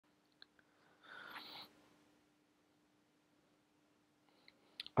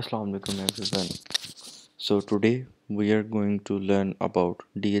Assalamu alaikum everyone. So today we are going to learn about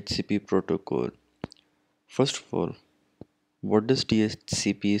DHCP protocol. First of all, what does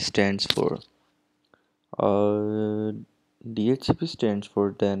DHCP stands for? Uh, DHCP stands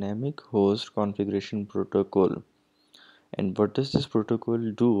for Dynamic Host Configuration Protocol. And what does this protocol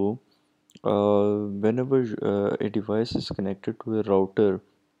do? Whenever a device is connected to a router,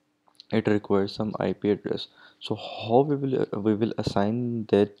 it requires some IP address. So how we will assign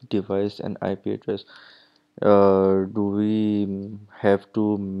that device an IP address? Do we have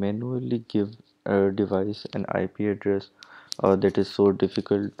to manually give a device an IP address? That is so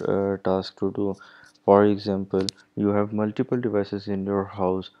difficult task to do. For example, you have multiple devices in your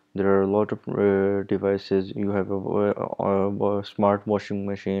house. There are a lot of devices. You have a smart washing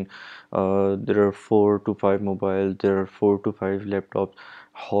machine. There are 4 to 5 mobile. There are 4 to 5 laptops.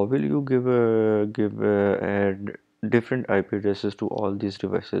 How will you give different IP addresses to all these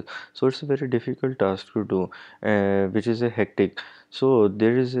devices? So it's a very difficult task to do, which is a hectic. So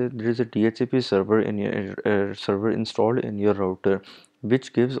there is a DHCP server in your server installed in your router,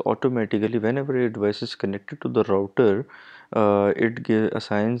 which gives automatically whenever a device is connected to the router,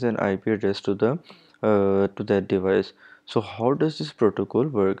 assigns an IP address to that device. So how does this protocol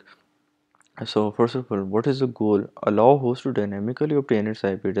work? So first of all, what is the goal? Allow host to dynamically obtain its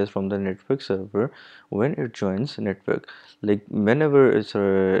IP address from the network server when it joins network. Like whenever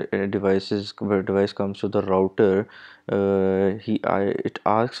a device comes to the router, it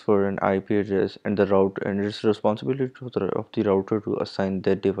asks for an IP address, and the router and it's responsibility of the router to assign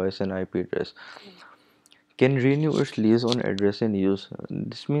that device an IP address. Can renew its liaison address in use.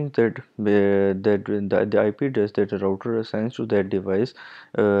 This means that the IP address that the router assigns to that device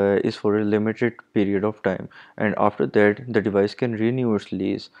is for a limited period of time, and after that the device can renew its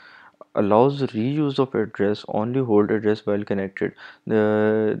lease. Allows reuse of address, only hold address while connected.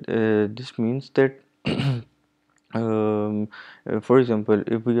 This means that for example,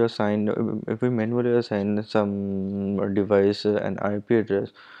 if we manually assign some device an IP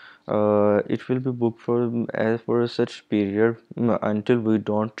address, it will be booked for such period until we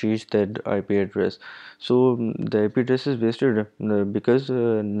don't reach that IP address. So the IP address is wasted because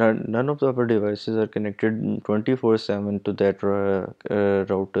none of our devices are connected 24/7 to that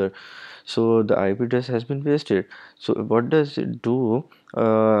router. So the IP address has been wasted. So what does it do?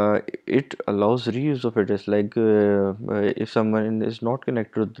 It allows reuse of address. Like if someone is not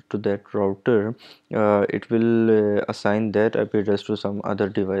connected to that router, it will assign that IP address to some other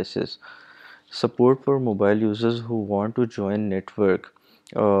devices. Support for mobile users who want to join network.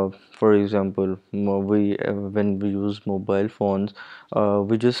 For example, when we use mobile phones,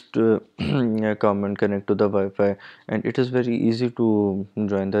 we just come and connect to the Wi-Fi, and it is very easy to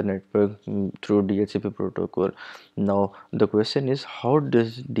join the network through DHCP protocol. Now the question is, how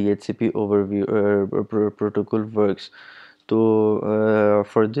does DHCP overview protocol works? So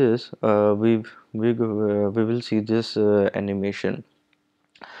for this, we will see this animation.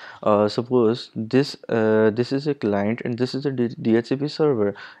 Suppose this is a client and this is a DHCP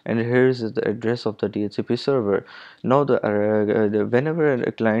server, and here is the address of the DHCP server. Now whenever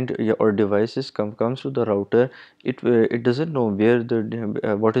a client or devices comes to the router, it doesn't know where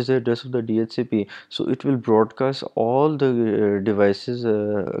what is the address of the DHCP, so it will broadcast all the devices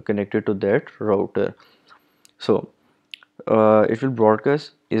connected to that router. So it will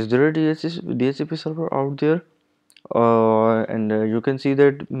broadcast, is there a DHCP server out there? And you can see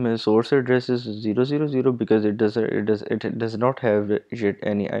that source address is 000 because it does not have yet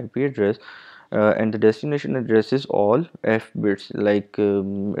any IP address, and the destination address is all F bits, like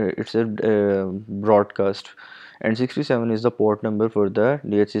it's a broadcast, and 67 is the port number for the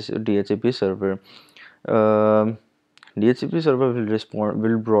DHCP server. um, DHCP server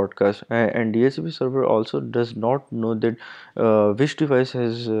will broadcast, and DHCP server also does not know that which device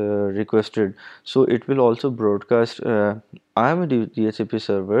has requested, so it will also broadcast, I am a DHCP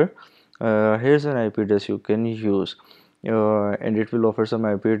server, here's an IP address you can use, and it will offer some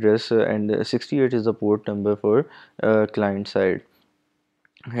IP address, and 68 is the port number for client side.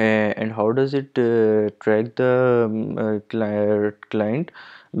 And how does it track the client?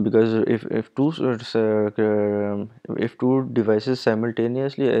 Because if two devices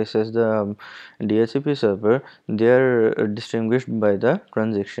simultaneously access the DHCP server, they are distinguished by the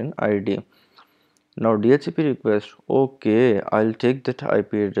transaction ID. Now DHCP request, okay, I'll take that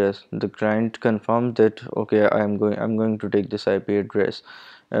IP address. The client confirms that, okay, I'm going to take this IP address,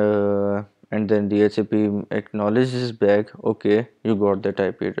 and then DHCP acknowledges back, okay, you got that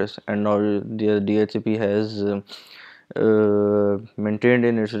IP address, and now the DHCP has maintained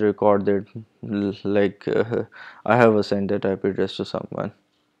in its record that like I have assigned that IP address to someone.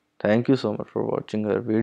 Thank you so much for watching our video.